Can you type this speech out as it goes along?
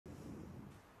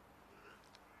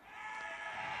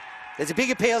There's a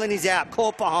big appeal and he's out,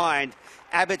 caught behind.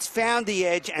 Abbott's found the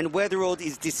edge and Weatherald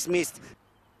is dismissed.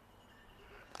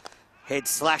 Head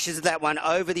slashes that one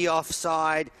over the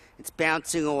offside. It's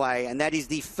bouncing away, and that is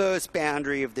the first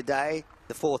boundary of the day,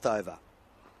 the fourth over.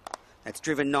 That's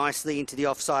driven nicely into the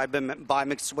offside by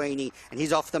McSweeney, and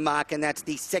he's off the mark, and that's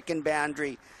the second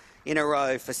boundary in a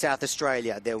row for South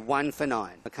Australia. They're 1 for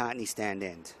 9. McCartney stand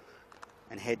end.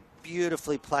 And Head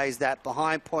beautifully plays that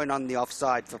behind point on the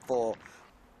offside for 4.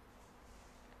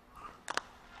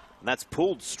 And that's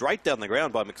pulled straight down the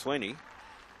ground by McSweeney.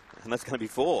 And that's going to be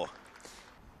 4.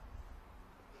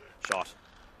 Shot.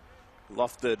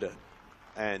 Lofted.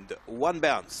 And 1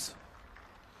 bounce.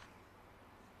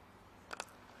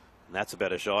 And that's a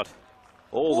better shot.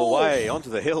 All the way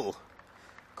onto the hill.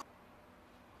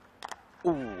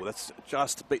 Ooh, that's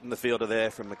just beaten the fielder there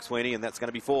from McSweeney, and that's going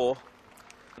to be 4.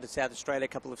 To South Australia a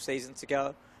couple of seasons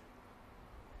ago.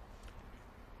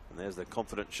 And there's the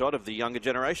confident shot of the younger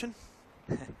generation.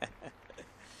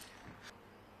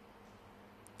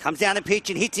 Comes down the pitch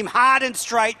and hits him hard and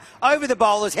straight over the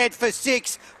bowler's head for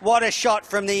 6. What a shot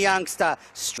from the youngster.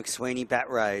 McSweeney bat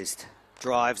raised.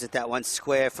 Drives at that one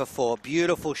square for 4.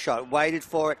 Beautiful shot. Waited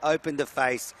for it, opened the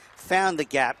face, found the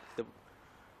gap.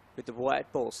 With the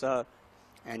white ball, so.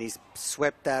 And he's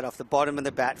swept that off the bottom of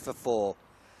the bat for 4.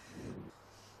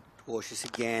 Cautious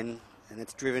again. And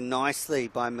it's driven nicely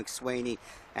by McSweeney.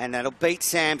 And that'll beat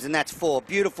Sams, and that's 4.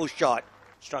 Beautiful shot.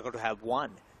 Struggled to have 1.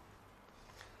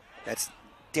 That's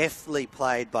deftly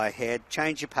played by Head.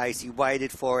 Change of pace. He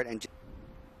waited for it and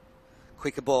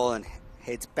quicker ball, and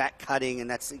Head's back cutting, and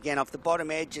that's again off the bottom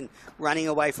edge and running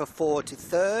away for 4 to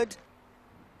third.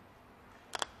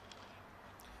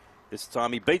 This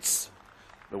time he beats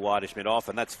the wideish mid off,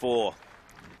 and that's 4.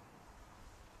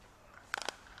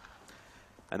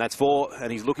 And that's 4,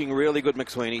 and he's looking really good,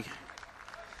 McSweeney.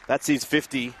 That's his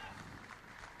 50.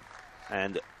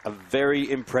 And a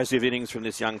very impressive innings from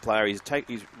this young player. He's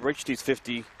reached his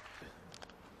 50.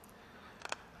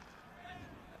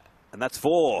 And that's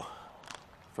 4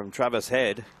 from Travis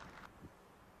Head.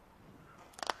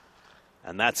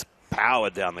 And that's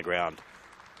powered down the ground.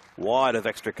 Wide of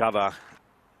extra cover.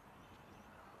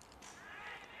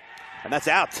 And that's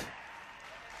out.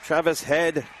 Travis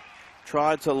Head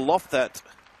tried to loft that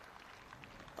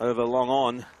over long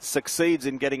on, succeeds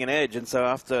in getting an edge, and so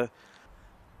after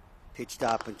pitched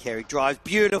up, and Carey drives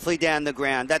beautifully down the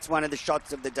ground. That's one of the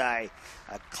shots of the day.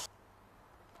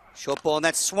 Short ball, and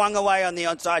that's swung away on the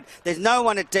onside. There's no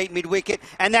one at deep mid-wicket,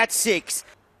 and that's 6.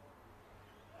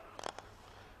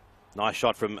 Nice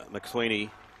shot from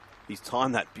McSweeney. He's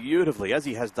timed that beautifully, as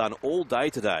he has done all day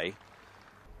today.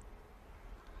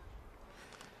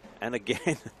 And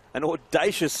again, an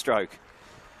audacious stroke.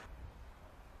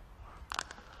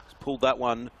 He's pulled that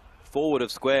one forward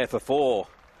of square for 4.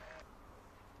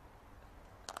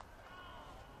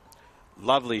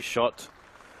 Lovely shot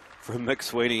from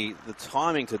McSweeney. The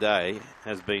timing today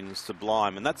has been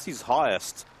sublime, and that's his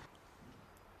highest.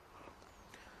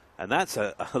 And that's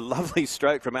a lovely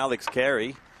stroke from Alex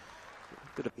Carey.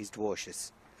 He's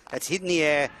Dwarshus. That's hit in the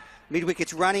air.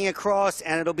 Mid-wicket's running across,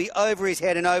 and it'll be over his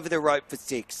head and over the rope for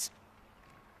 6.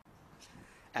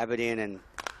 Abbott in, and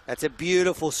that's a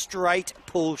beautiful straight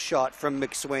pull shot from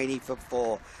McSweeney for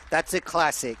 4. That's a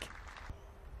classic.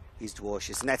 He's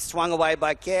Dwarshus, and that's swung away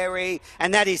by Carey,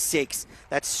 and that is 6.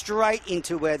 That's straight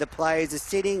into where the players are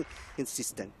sitting,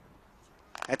 consistent.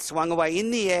 That's swung away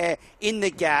in the air, in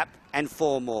the gap, and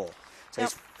 4 more. So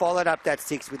he's followed up that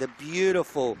 6 with a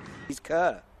beautiful, he's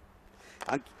Kerr.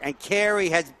 And Carey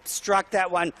has struck that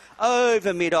one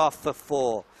over mid-off for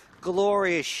 4.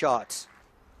 Glorious shot.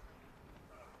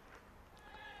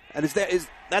 And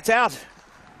that's out.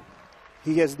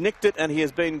 He has nicked it, and he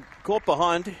has been caught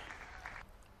behind.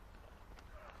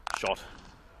 Shot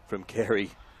from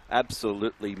Carey.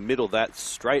 Absolutely middle that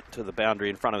straight to the boundary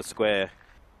in front of square.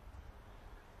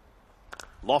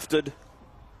 Lofted.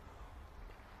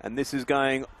 And this is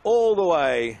going all the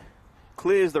way.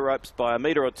 Clears the ropes by a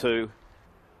metre or 2.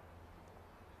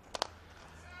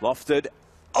 Lofted.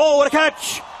 Oh, what a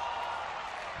catch!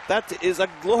 That is a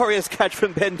glorious catch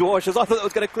from Ben Dwarshus. I thought it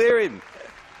was going to clear him.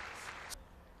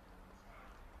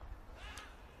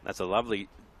 That's a lovely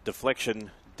deflection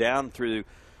down through,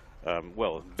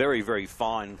 well, very, very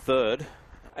fine third.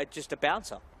 Just a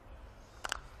bouncer.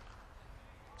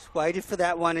 Just waited for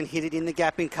that one and hit it in the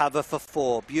gap in cover for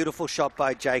 4. Beautiful shot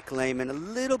by Jake Lehman. A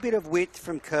little bit of width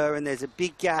from Kerr, and there's a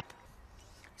big gap.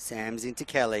 Sam's into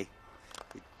Kelly.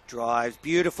 It drives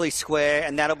beautifully square,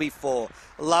 and that'll be 4.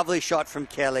 Lovely shot from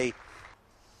Kelly.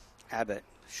 Abbott,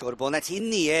 shorter ball, and that's in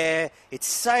the air. It's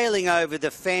sailing over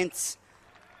the fence.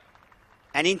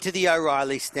 And into the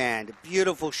O'Reilly stand. A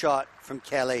beautiful shot from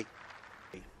Kelly.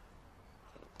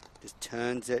 Just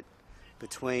turns it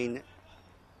between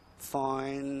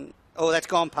fine. Oh, that's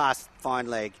gone past fine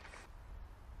leg.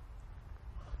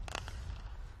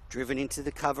 Driven into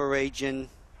the cover region.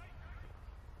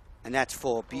 And that's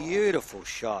 4. Beautiful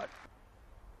shot.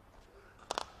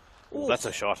 Ooh, that's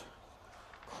a shot.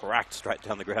 Cracked straight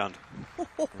down the ground.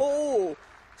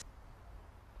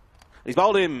 He's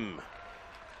bowled him.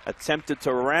 Attempted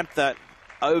to ramp that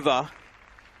over.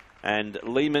 And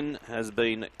Lehman has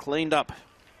been cleaned up.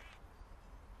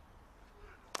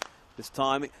 This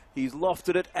time he's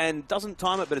lofted it and doesn't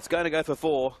time it, but it's going to go for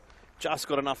 4. Just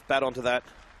got enough bat onto that.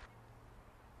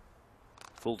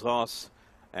 Full toss.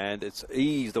 And it's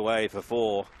eased away for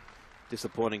 4.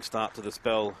 Disappointing start to the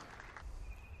spell.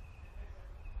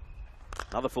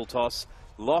 Another full toss.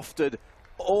 Lofted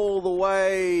all the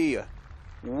way.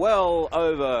 Well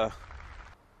over.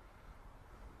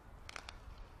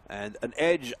 And an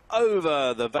edge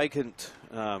over the vacant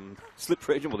slip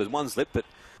region. Well, there's one slip, but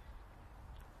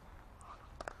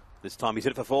this time he's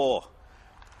hit it for 4.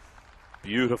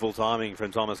 Beautiful timing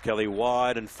from Thomas Kelly.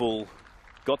 Wide and full.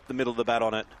 Got the middle of the bat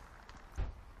on it.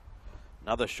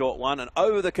 Another short one and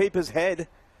over the keeper's head.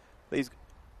 He's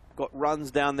got runs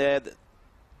down there. The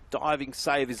diving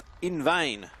save is in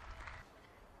vain.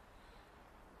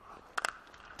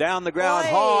 Down the ground,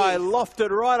 high, lofted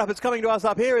right up. It's coming to us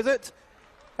up here, is it?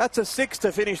 That's a 6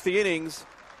 to finish the innings.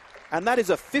 And that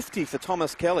is a 50 for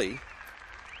Thomas Kelly.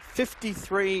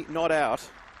 53 not out.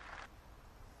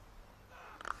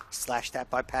 Slashed that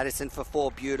by Patterson for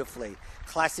 4 beautifully.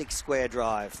 Classic square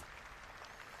drive.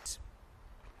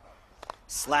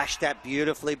 Slashed that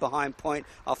beautifully behind point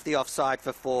off the offside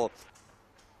for 4.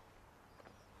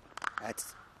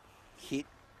 That's hit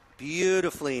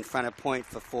beautifully in front of point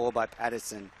for 4 by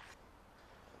Patterson.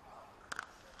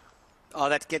 Oh,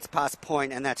 that gets past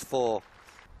point and that's 4.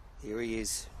 Here he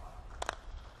is.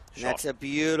 And that's a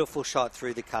beautiful shot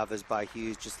through the covers by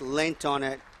Hughes. Just leant on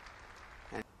it.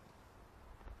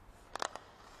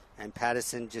 And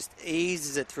Patterson just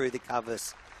eases it through the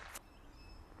covers.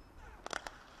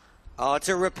 Oh, it's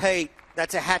a repeat.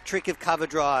 That's a hat trick of cover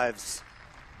drives.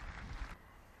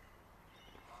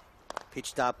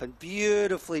 Pitched up and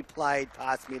beautifully played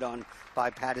past mid-on by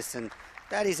Patterson.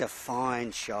 That is a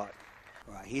fine shot.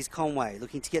 Right, here's Conway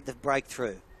looking to get the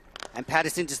breakthrough. And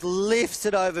Patterson just lifts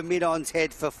it over mid-on's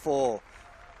head for 4.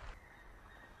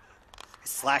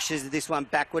 Slashes this one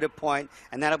backward a point,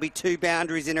 and that'll be 2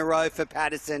 boundaries in a row for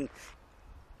Patterson.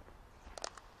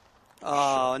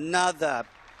 Oh, another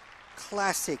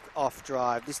classic off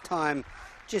drive. This time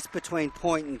just between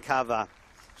point and cover.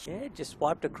 Yeah, just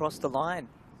swiped across the line.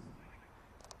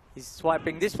 He's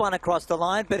swiping this one across the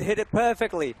line, but hit it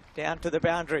perfectly down to the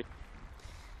boundary.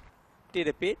 Did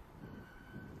a bit.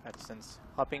 Patterson's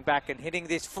hopping back and hitting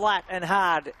this flat and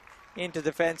hard into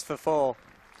the fence for 4.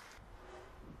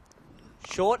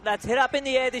 Short, that's hit up in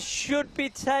the air. This should be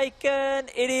taken.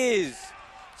 It is.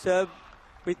 So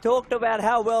we talked about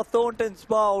how well Thornton's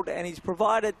bowled, and he's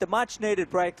provided the much-needed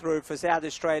breakthrough for South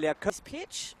Australia. This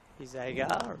pitch, he's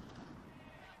Agar.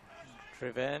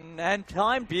 Driven and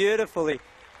timed beautifully.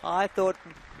 I thought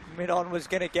mid-on was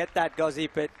going to get that, Gozzy,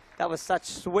 but that was such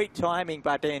sweet timing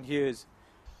by Dan Hughes.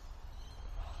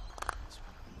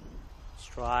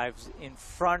 Strives in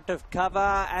front of cover,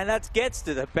 and that gets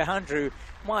to the boundary.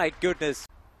 My goodness.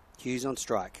 Hughes on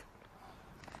strike.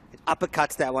 It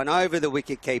uppercuts that one over the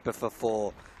wicket keeper for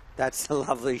 4. That's a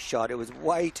lovely shot. It was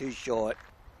way too short.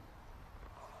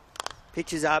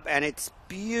 Pitches up, and it's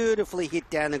beautifully hit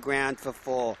down the ground for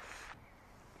 4.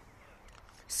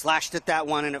 Slashed at that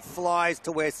one, and it flies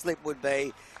to where slip would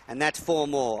be, and that's 4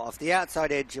 more. Off the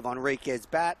outside edge of Enriquez's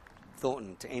bat,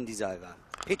 Thornton to end his over.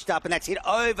 Pitched up, and that's hit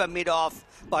over mid-off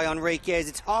by Enriquez.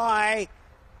 It's high,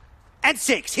 and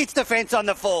 6. Hits the fence on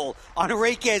the full.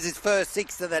 Enriquez's first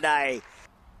 6 of the day.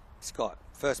 Scott,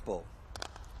 first ball.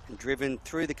 And driven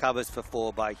through the covers for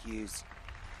 4 by Hughes.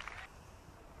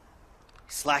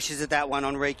 Slashes at that one,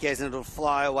 Enriquez, and it'll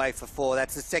fly away for 4.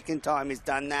 That's the second time he's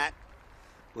done that.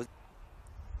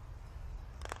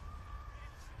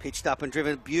 Pitched up and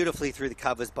driven beautifully through the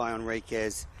covers by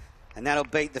Enriquez. And that'll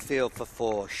beat the field for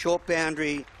 4. Short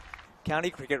boundary.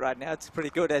 County cricket right now, it's pretty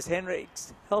good as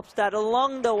Henricks helps that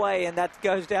along the way, and that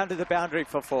goes down to the boundary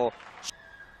for 4.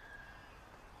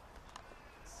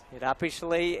 Hit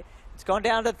uppishly. It's gone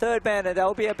down to third man, and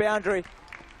that'll be a boundary.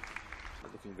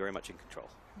 Looking very much in control.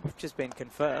 We've just been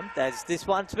confirmed as this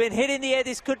one's been hit in the air.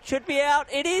 This should be out.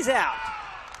 It is out.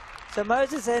 So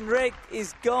Moses Henrique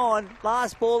is gone.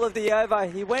 Last ball of the over.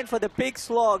 He went for the big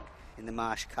slog. In the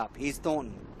Marsh Cup. Here's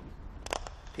Thornton.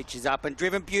 Pitches up and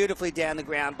driven beautifully down the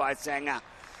ground by Sanger.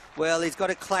 Well, he's got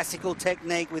a classical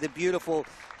technique with a beautiful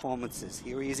performances.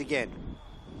 Here he is again.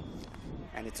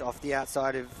 And it's off the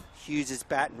outside of Hughes'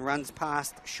 bat and runs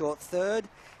past short third.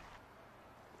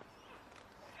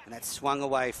 And that's swung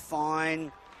away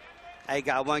fine.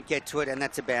 Agar won't get to it, and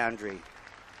that's a boundary.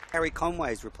 Harry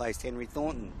Conway's replaced Henry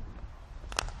Thornton.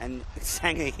 And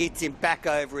Sanger hits him back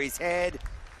over his head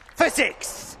for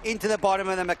 6 into the bottom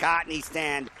of the McCartney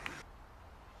stand.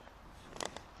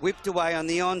 Whipped away on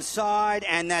the onside,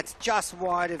 and that's just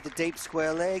wide of the deep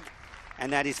square leg,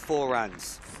 and that is 4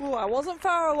 runs. Ooh, I wasn't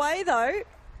far away though.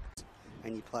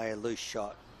 And you play a loose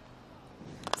shot.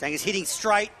 Sanger's hitting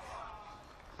straight.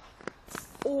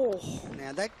 Oh,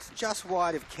 Now that's just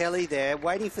wide of Kelly there,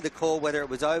 waiting for the call whether it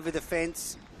was over the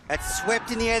fence. That's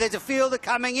swept in the air. There's a fielder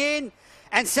coming in,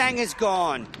 and Sanger's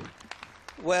gone.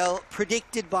 Well,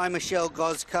 predicted by Michelle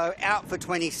Gosco, out for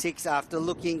 26 after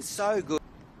looking so good.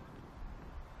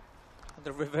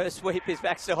 The reverse sweep is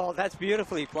back to hold. That's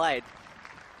beautifully played.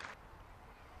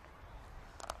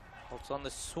 Holt's on the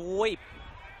sweep.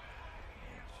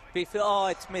 Oh,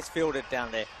 it's misfielded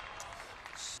down there.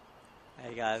 There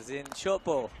he goes in short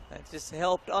ball. That just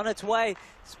helped on its way,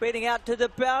 speeding out to the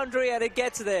boundary, and it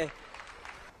gets there.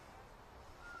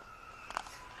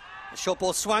 The short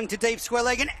ball swung to deep square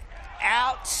leg and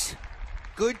out.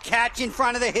 Good catch in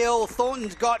front of the hill.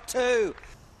 Thornton's got 2.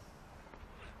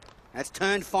 That's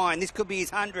turned fine. This could be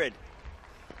his 100.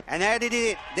 And that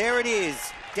it. There it is.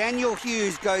 Daniel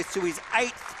Hughes goes to his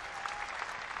 8th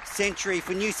century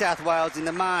for New South Wales in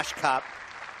the Marsh Cup.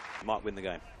 Might win the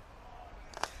game.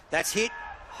 That's hit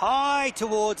high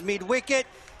towards mid-wicket.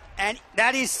 And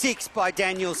that is 6 by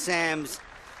Daniel Sams.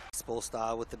 Ball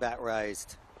star with the bat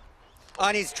raised.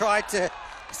 And he's tried to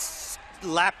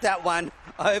lap that one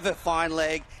over fine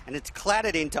leg, and it's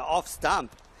clattered into off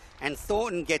stump. And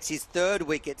Thornton gets his 3rd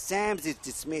wicket. Sams is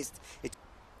dismissed. This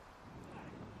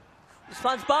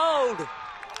one's bowled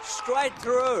straight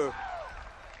through.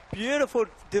 Beautiful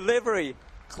delivery.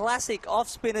 Classic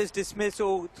off-spinner's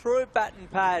dismissal through bat and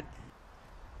pad.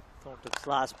 Thornton's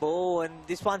last ball, and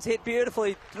this one's hit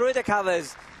beautifully through the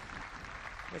covers.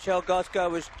 Michelle Gosco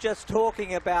was just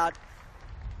talking about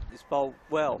this bowl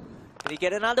well. Did he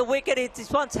get another wicket?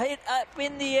 This one's hit up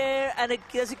in the air, and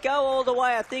does it go all the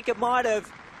way? I think it might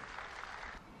have.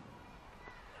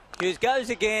 Hughes goes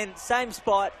again, same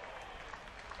spot,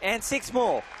 and 6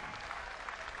 more.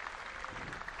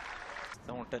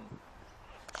 Thornton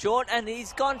short, and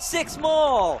he's gone 6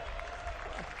 more.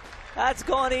 That's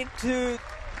gone into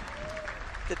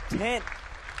the 10th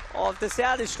of the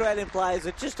South Australian players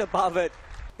are just above it,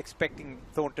 expecting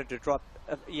Thornton to drop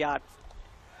a yard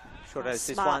short as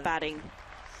this one. smart batting.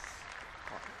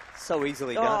 So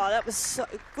easily done. Oh, that was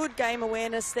good game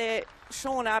awareness there.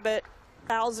 Sean Abbott,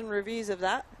 1,000 reviews of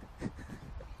that.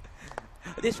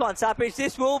 This one's up pitch.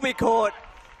 This will be caught.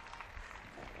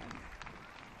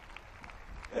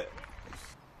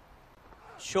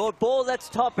 Short ball, that's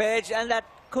top edge, and that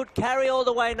could carry all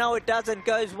the way. No, it doesn't.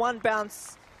 Goes one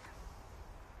bounce.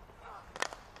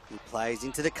 He plays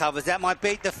into the covers. That might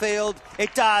beat the field.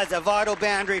 It does. A vital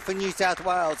boundary for New South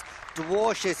Wales.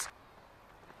 Dwarshus.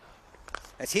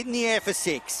 That's hit in the air for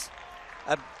 6.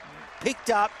 Picked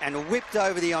up and whipped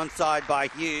over the onside by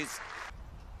Hughes.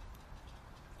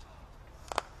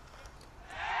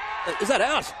 Is that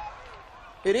out?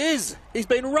 It is. He's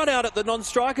been run out at the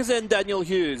non-strikers end, Daniel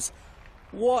Hughes.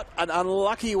 What an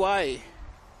unlucky way.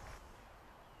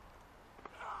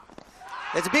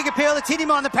 There's a big appeal. It's hit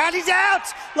him on the pad. He's out.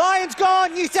 Lions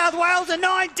gone. New South Wales are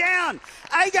 9 down.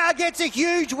 Agar gets a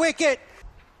huge wicket.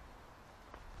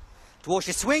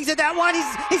 Dwarsha swings at that one.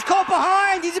 He's caught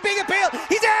behind. He's a big appeal.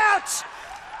 He's out.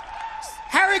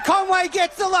 Harry Conway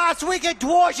gets the last wicket.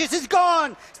 Dwarshus is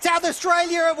gone. South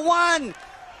Australia have won.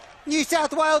 New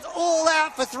South Wales all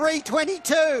out for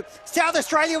 322. South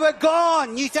Australia were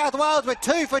gone. New South Wales were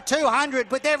 2 for 200,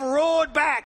 but they've roared back.